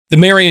The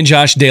Mary and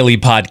Josh Daily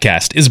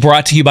Podcast is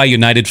brought to you by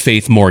United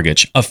Faith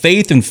Mortgage, a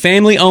faith and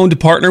family-owned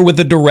partner with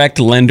a direct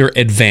lender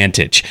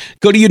advantage.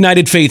 Go to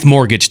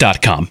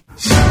UnitedFaithMortgage.com.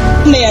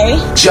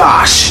 Mary.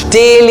 Josh.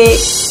 Daily.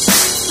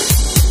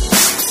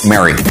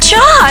 Mary.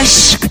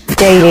 Josh.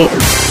 Daily.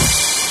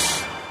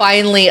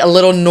 Finally, a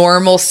little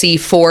normalcy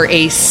for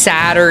a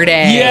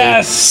Saturday.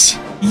 Yes!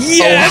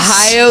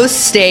 Ohio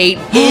State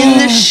in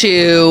the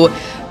shoe,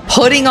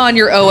 putting on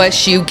your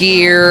OSU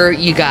gear.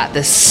 You got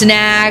the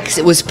snacks.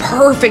 It was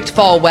perfect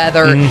fall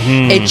weather.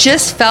 It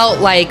just felt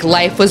like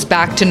life was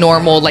back to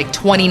normal, like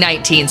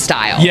 2019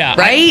 style. Yeah,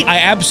 right? I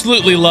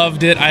absolutely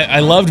loved it. I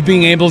loved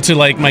being able to,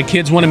 like, my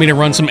kids wanted me to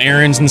run some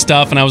errands and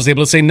stuff, and I was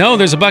able to say, no,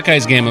 there's a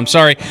Buckeyes game, I'm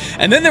sorry.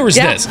 And then there was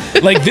this.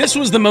 Like, this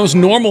was the most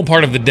normal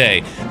part of the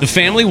day. The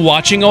family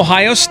watching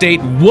Ohio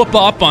State whoop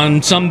up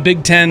on some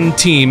Big Ten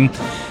team,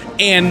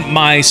 and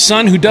my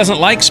son, who doesn't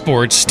like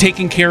sports,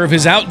 taking care of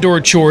his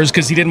outdoor chores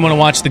because he didn't want to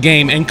watch the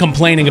game and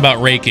complaining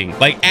about raking.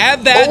 Like,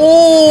 add that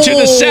to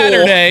the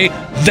Saturday.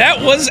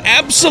 That was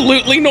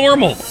absolutely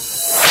normal.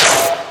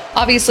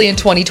 Obviously, in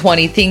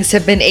 2020, things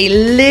have been a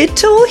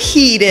little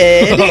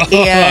heated,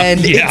 and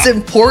it's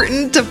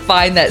important to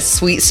find that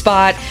sweet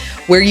spot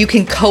where you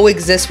can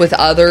coexist with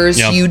others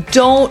you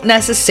don't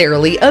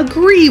necessarily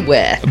agree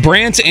with.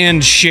 Brant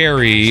and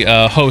Sherry,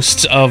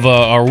 hosts of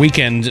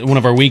one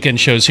of our weekend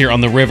shows here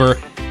on the river,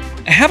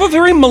 have a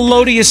very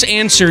melodious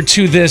answer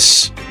to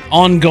this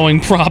ongoing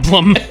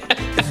problem.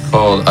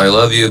 Called I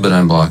Love You, But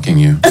I'm Blocking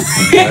You.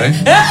 Okay?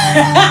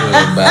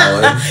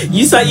 Ballad.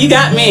 You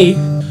got me.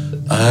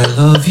 I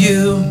love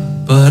you,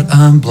 but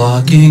I'm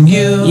blocking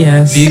you.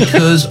 Yes.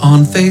 Because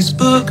on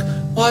Facebook,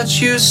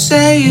 what you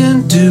say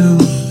and do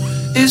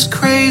is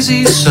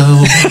crazy, so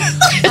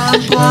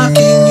I'm blocking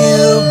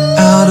you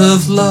out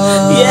of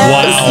love.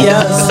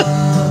 Yes.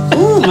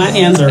 Ooh, my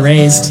hands are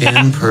raised.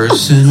 In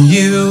person,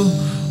 you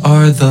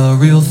are the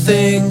real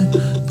thing,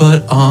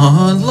 but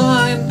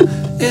online,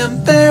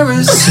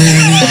 embarrassing.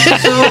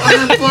 So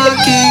I'm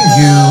blocking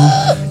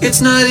you.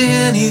 It's not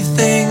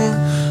anything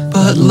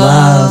but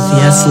love.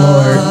 Yes,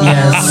 Lord.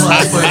 Yes.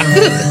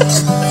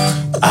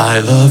 I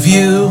love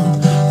you.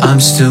 I'm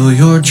still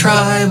your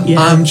tribe. Yeah.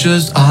 I'm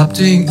just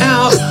opting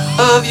out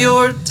of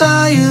your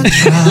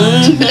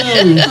diatribe.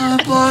 I'm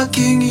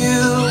blocking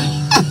you.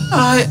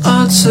 I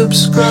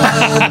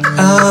unsubscribe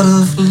out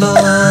of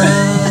love.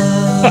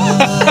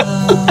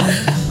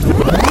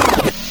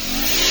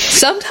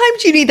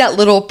 Sometimes you need that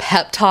little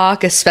pep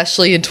talk,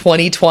 especially in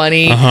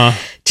 2020,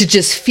 to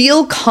just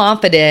feel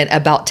confident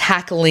about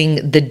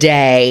tackling the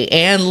day.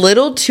 And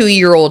little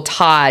 2-year-old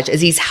Taj,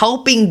 as he's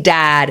helping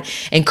dad,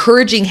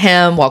 encouraging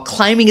him while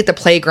climbing at the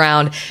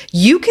playground,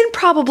 you can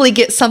probably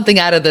get something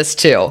out of this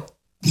too.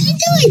 You can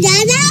do it,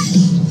 Dada.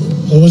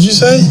 What would you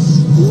say?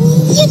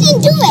 You can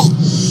do it.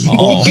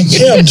 Oh, I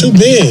can't. I'm too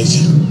big.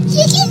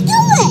 You can do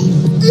it.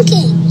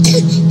 Okay.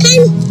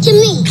 Come to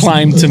me.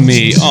 Climb to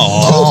me.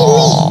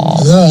 Oh.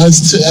 No,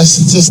 that's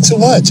just too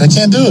much. I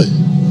can't do it.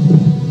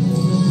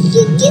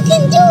 You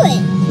can do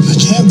it. I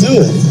can't do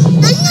it.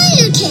 I know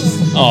you can.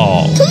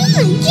 Oh. Come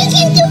on. You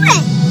can do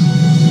it.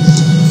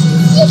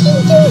 You can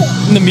do it.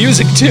 And the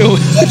music, too.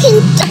 You can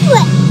do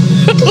it.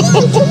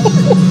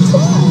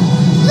 Come on.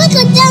 Look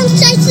at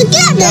downstairs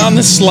together. Down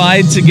the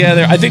slide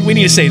together. I think we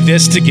need to say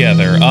this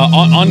together.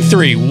 On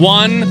 3.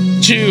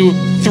 1, 2,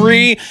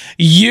 3.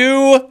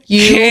 You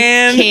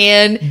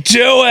can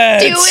do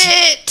it. Do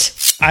it.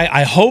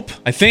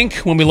 I think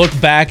when we look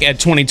back at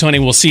 2020,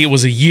 we'll see it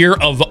was a year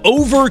of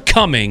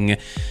overcoming.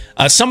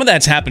 Some of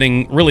that's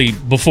happening really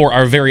before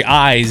our very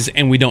eyes,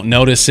 and we don't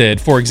notice it.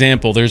 For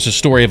example, there's a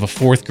story of a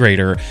 4th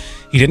grader.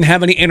 He didn't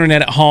have any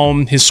internet at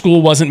home. His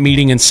school wasn't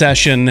meeting in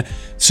session.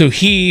 So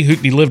he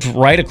lived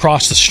right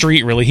across the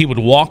street, really. He would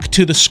walk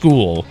to the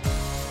school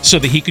so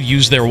that he could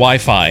use their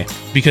Wi-Fi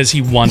because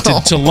he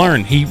wanted to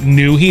learn. He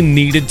knew he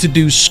needed to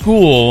do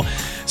school.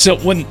 So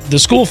when the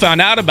school found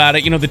out about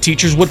it, the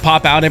teachers would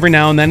pop out every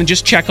now and then and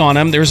just check on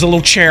him. There was a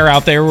little chair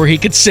out there where he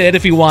could sit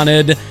if he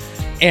wanted.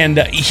 And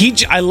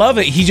I love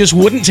it. He just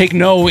wouldn't take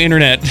no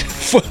internet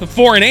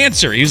for an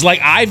answer. He was like,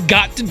 I've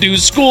got to do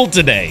school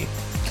today.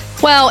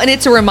 Well, and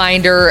it's a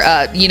reminder,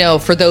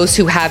 for those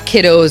who have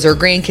kiddos or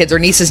grandkids or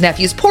nieces,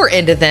 nephews, pour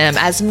into them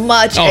as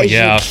much as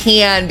you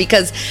can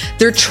because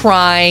they're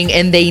trying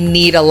and they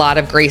need a lot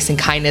of grace and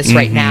kindness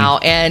right now.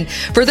 And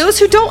for those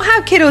who don't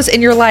have kiddos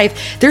in your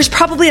life, there's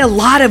probably a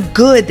lot of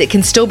good that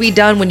can still be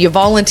done when you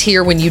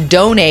volunteer, when you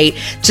donate,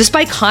 just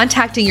by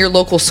contacting your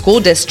local school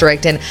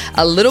district. And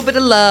a little bit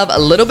of love, a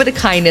little bit of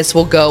kindness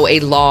will go a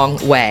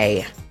long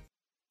way.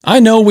 I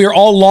know we're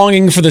all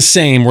longing for the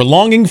same. We're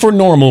longing for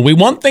normal. We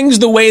want things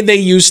the way they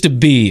used to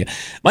be.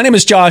 My name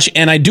is Josh,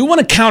 and I do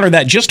want to counter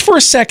that just for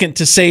a second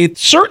to say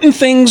certain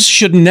things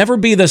should never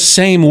be the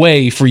same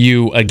way for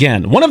you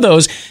again. One of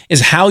those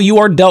is how you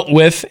are dealt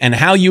with and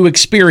how you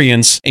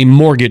experience a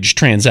mortgage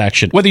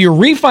transaction. Whether you're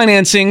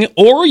refinancing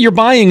or you're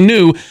buying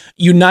new,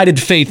 United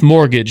Faith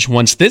Mortgage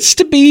wants this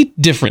to be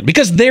different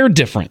because they're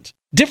different.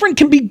 Different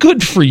can be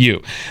good for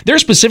you. They're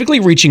specifically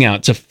reaching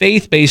out to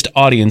faith-based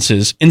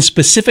audiences in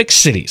specific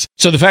cities.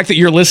 So the fact that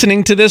you're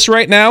listening to this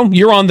right now,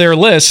 you're on their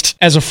list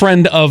as a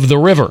friend of the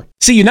River.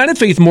 See, United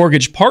Faith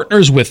Mortgage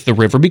partners with the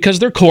River because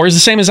their core is the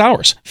same as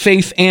ours,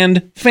 faith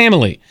and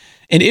family.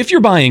 And if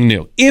you're buying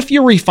new, if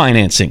you're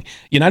refinancing,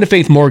 United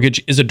Faith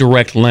Mortgage is a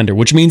direct lender,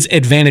 which means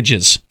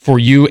advantages for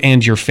you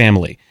and your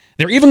family.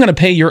 They're even going to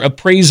pay your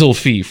appraisal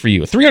fee for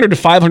you, $300 to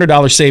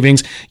 $500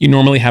 savings you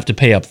normally have to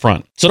pay up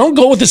front. So don't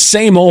go with the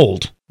same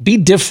old. Be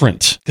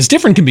different, because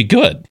different can be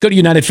good. Go to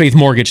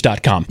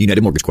UnitedFaithMortgage.com.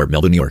 United Mortgage Corp,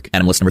 Melville, New York.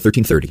 Animal list number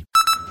 1330.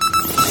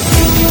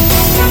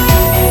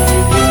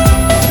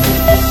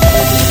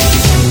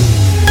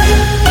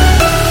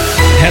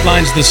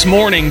 Headlines this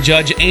morning: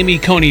 Judge Amy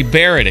Coney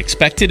Barrett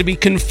expected to be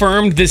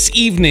confirmed this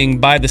evening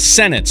by the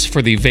Senate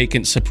for the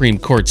vacant Supreme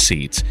Court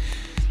seats.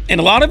 And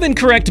a lot of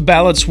incorrect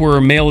ballots were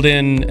mailed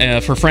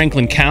in for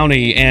Franklin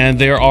County, and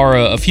there are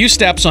a few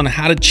steps on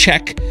how to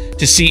check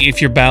to see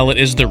if your ballot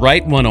is the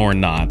right one or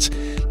not.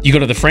 You go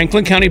to the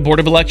Franklin County Board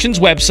of Elections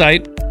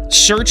website,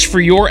 search for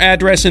your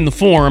address in the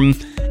form,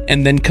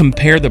 and then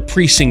compare the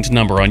precinct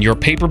number on your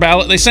paper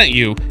ballot they sent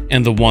you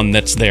and the one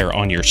that's there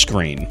on your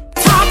screen.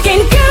 Talking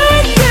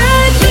good news.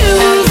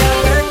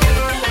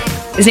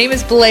 His name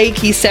is Blake.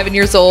 He's 7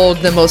 years old,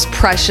 the most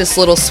precious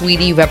little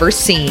sweetie you've ever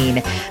seen.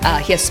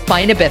 He has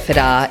spina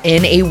bifida,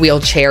 in a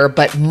wheelchair,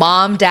 but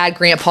mom, dad,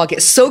 grandpa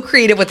get so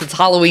creative with his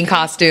Halloween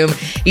costume.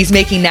 He's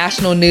making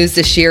national news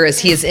this year as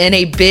he is in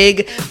a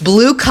big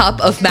blue cup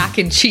of mac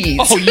and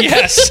cheese. Oh,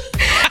 yes.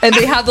 And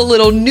they have the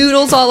little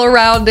noodles all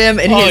around him,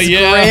 and his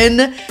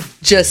grin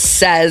just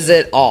says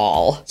it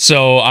all.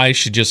 So I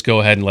should just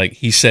go ahead and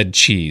he said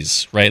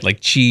cheese, right? Like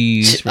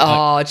cheese.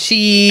 Oh,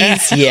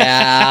 cheese.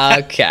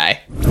 Yeah, okay.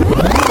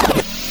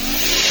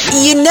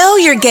 You know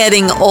you're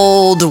getting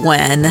old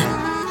when...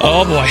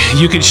 Oh boy,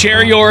 you can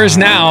share yours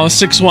now,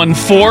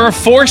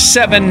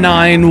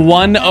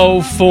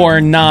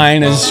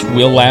 614-479-1049, as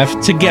we'll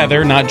laugh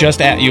together, not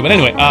just at you. But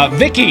anyway,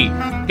 Vicky,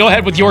 go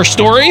ahead with your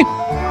story.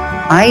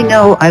 I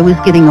know I was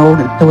getting old,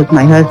 and so was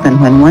my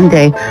husband, when one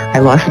day I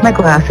lost my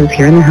glasses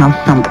here in the house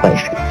someplace.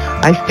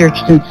 I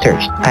searched and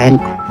searched. I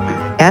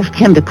asked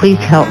him to please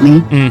help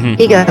me. Mm-hmm.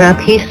 He got up,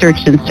 he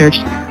searched and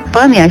searched.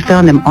 Finally, I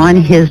found them on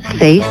his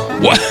face,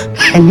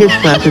 and his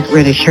glasses were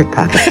in his shirt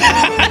pocket.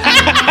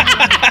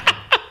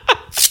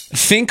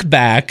 Think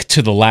back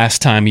to the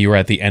last time you were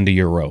at the end of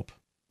your rope.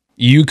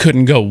 You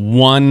couldn't go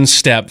one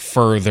step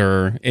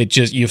further.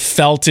 You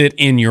felt it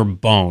in your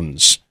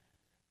bones.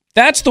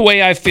 That's the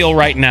way I feel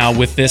right now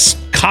with this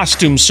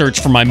costume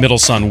search for my middle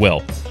son,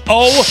 Will.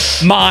 Oh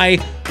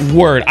my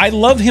word. I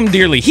love him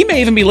dearly. He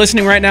may even be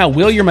listening right now.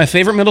 Will, you're my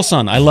favorite middle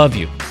son. I love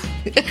you.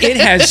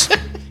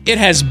 It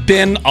has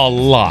been a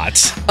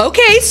lot.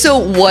 Okay, so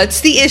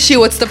what's the issue?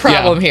 What's the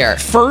problem here?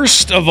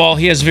 First of all,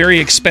 he has very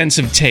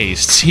expensive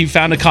tastes. He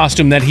found a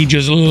costume that he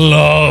just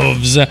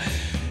loves.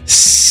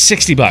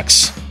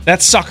 $60.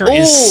 That sucker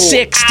is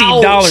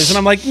 $60. Ouch. And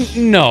I'm like,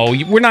 no,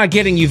 we're not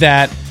getting you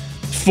that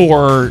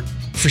for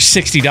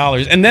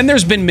 $60. And then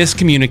there's been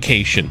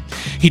miscommunication.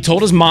 He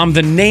told his mom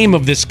the name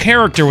of this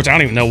character, which I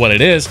don't even know what it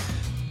is.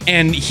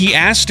 And he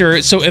asked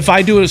her, so if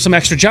I do some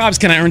extra jobs,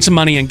 can I earn some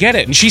money and get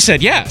it? And she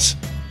said yes.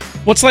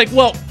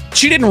 Well,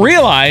 she didn't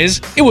realize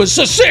it was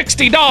a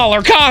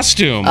 $60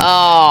 costume.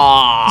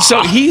 Oh.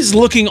 So he's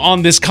looking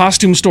on this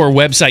costume store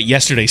website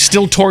yesterday,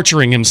 still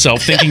torturing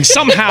himself, thinking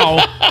somehow.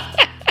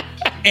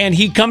 And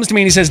he comes to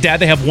me and he says, Dad,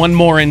 they have one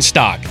more in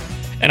stock.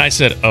 And I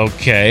said,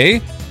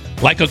 okay.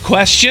 Like a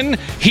question,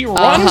 he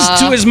runs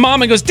to his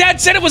mom and goes, Dad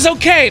said it was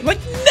okay. I'm like,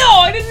 no,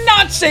 I did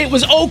not say it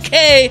was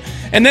okay.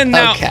 And then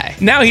now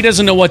he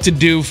doesn't know what to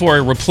do for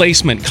a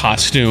replacement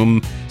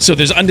costume. So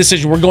there's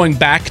indecision. We're going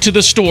back to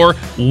the store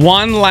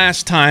one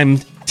last time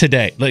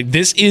today.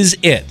 This is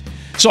it.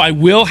 So I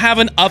will have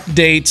an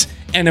update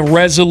and a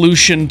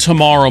resolution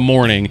tomorrow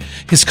morning.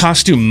 His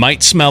costume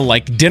might smell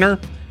like dinner.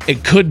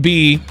 It could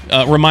be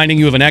reminding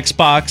you of an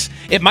Xbox.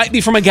 It might be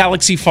from a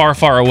galaxy far,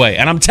 far away.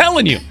 And I'm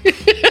telling you,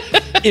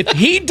 if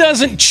he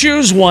doesn't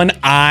choose one,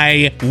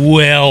 I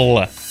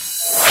will.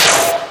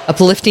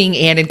 Uplifting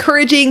and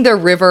encouraging, the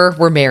River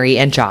were Mary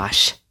and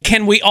Josh.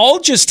 Can we all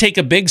just take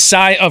a big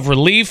sigh of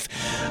relief?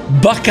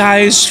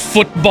 Buckeyes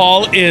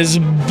football is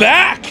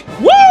back!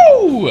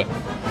 Woo!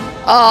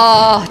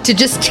 To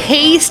just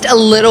taste a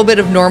little bit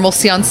of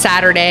normalcy on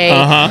Saturday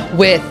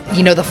with,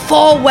 the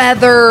fall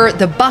weather,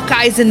 the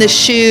Buckeyes in the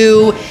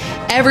shoe,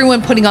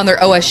 everyone putting on their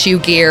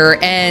OSU gear.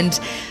 And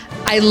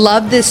I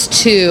love this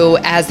too,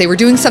 as they were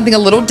doing something a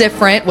little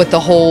different with the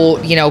whole,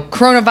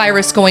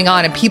 coronavirus going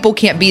on and people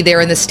can't be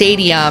there in the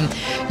stadium.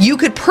 You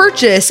could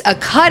purchase a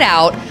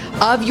cutout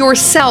of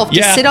yourself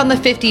to sit on the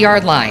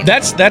 50-yard line.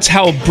 That's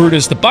how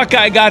Brutus the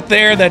Buckeye got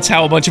there. That's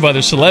how a bunch of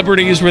other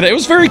celebrities were there. It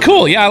was very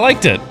cool. Yeah, I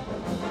liked it.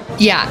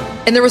 Yeah,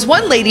 and there was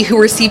one lady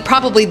who received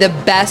probably the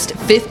best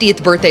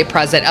 50th birthday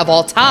present of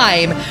all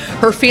time.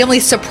 Her family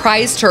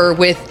surprised her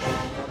with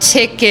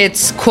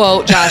tickets,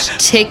 quote,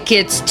 Josh,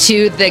 tickets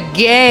to the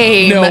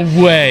game.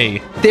 No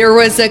way. there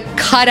was a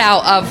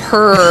cutout of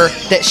her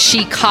that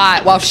she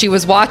caught while she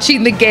was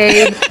watching the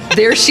game.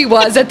 There she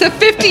was at the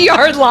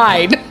 50-yard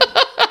line.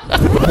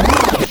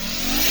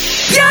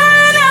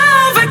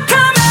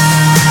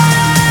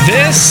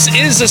 This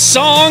is a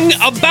song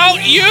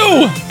about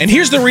you. And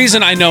here's the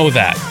reason I know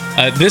that.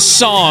 This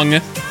song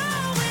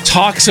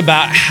talks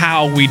about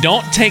how we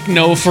don't take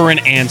no for an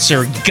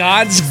answer.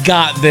 God's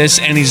got this,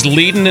 and he's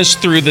leading us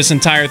through this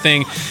entire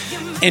thing.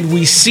 And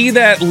we see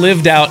that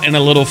lived out in a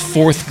little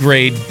 4th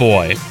grade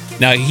boy.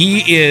 Now,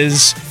 he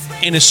is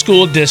in a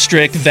school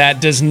district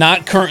that does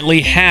not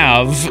currently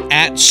have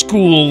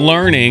at-school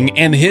learning,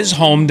 and his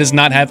home does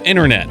not have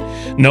internet.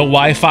 No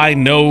Wi-Fi,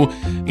 no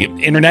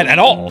internet at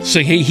all. So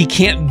he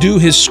can't do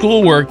his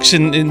schoolwork,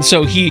 and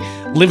so he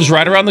lives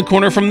right around the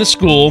corner from the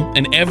school,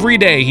 and every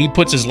day he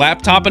puts his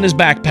laptop in his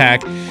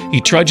backpack, he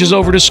trudges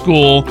over to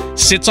school,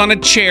 sits on a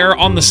chair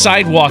on the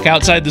sidewalk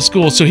outside the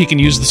school so he can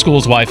use the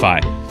school's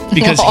Wi-Fi.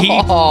 Because he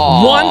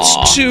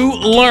wants to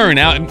learn.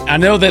 Now, I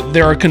know that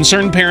there are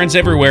concerned parents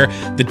everywhere.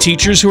 The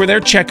teachers who are there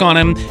check on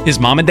him. His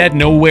mom and dad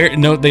know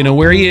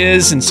where he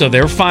is, and so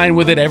they're fine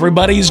with it.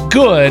 Everybody's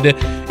good,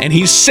 and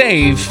he's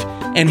safe,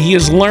 and he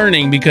is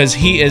learning because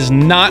he is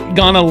not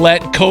gonna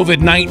let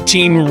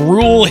COVID-19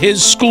 rule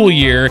his school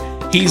year.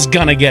 He's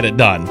gonna get it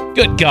done.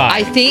 Good God.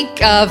 I think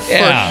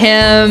for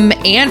him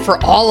and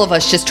for all of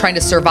us just trying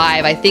to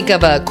survive, I think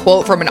of a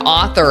quote from an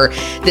author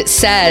that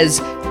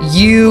says,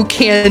 "You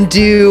can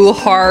do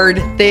hard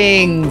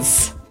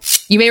things."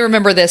 You may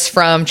remember this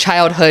from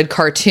childhood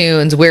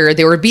cartoons where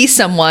there would be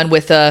someone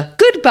with a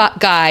good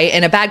guy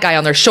and a bad guy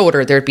on their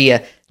shoulder. There'd be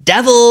a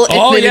devil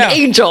and then an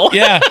angel.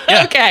 Yeah.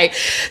 Okay.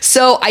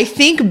 So I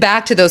think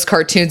back to those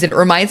cartoons, and it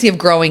reminds me of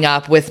growing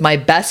up with my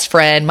best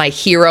friend, my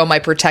hero, my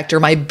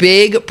protector, my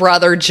big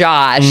brother,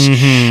 Josh.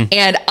 Mm-hmm.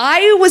 And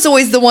I was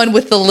always the one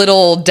with the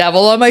little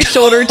devil on my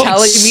shoulder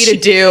telling me to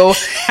do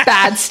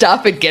bad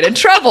stuff and get in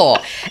trouble.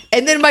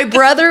 And then my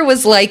brother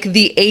was like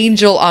the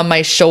angel on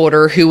my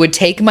shoulder who would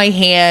take my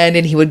hand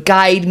and he would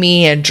guide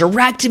me and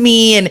direct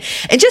me and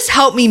just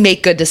help me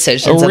make good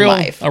decisions in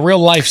life. A real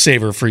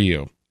lifesaver for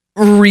you.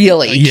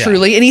 Really,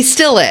 truly. And he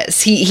still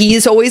is.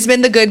 He's always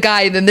been the good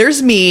guy. And then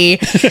there's me.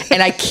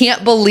 And I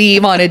can't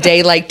believe on a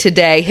day like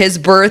today, his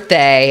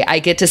birthday, I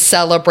get to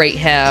celebrate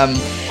him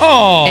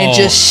and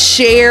just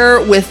share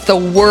with the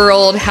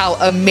world how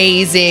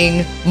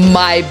amazing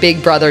my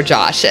big brother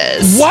Josh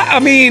is. What? I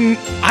mean,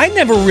 I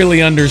never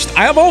really understood.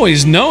 I've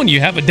always known you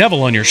have a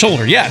devil on your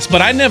shoulder, yes,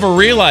 but I never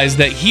realized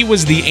that he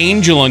was the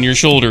angel on your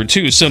shoulder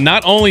too. So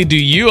not only do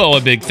you owe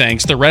a big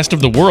thanks, the rest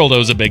of the world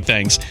owes a big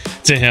thanks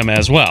to him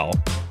as well.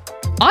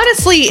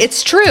 Honestly,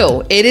 it's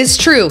true. It is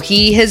true.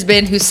 He has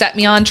been who set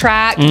me on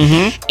track,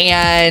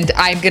 and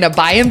I'm going to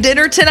buy him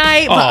dinner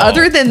tonight. But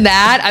other than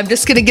that, I'm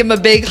just going to give him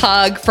a big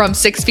hug from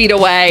 6 feet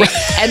away,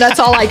 and that's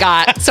all I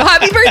got. So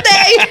happy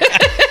birthday!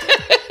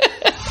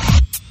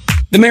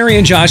 The Mary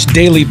and Josh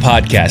Daily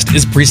Podcast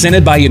is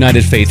presented by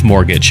United Faith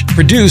Mortgage,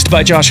 produced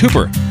by Josh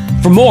Hooper.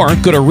 For more,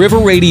 go to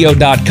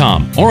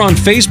riverradio.com or on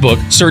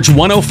Facebook, search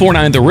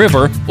 1049 The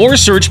River or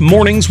search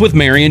Mornings with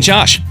Mary and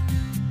Josh.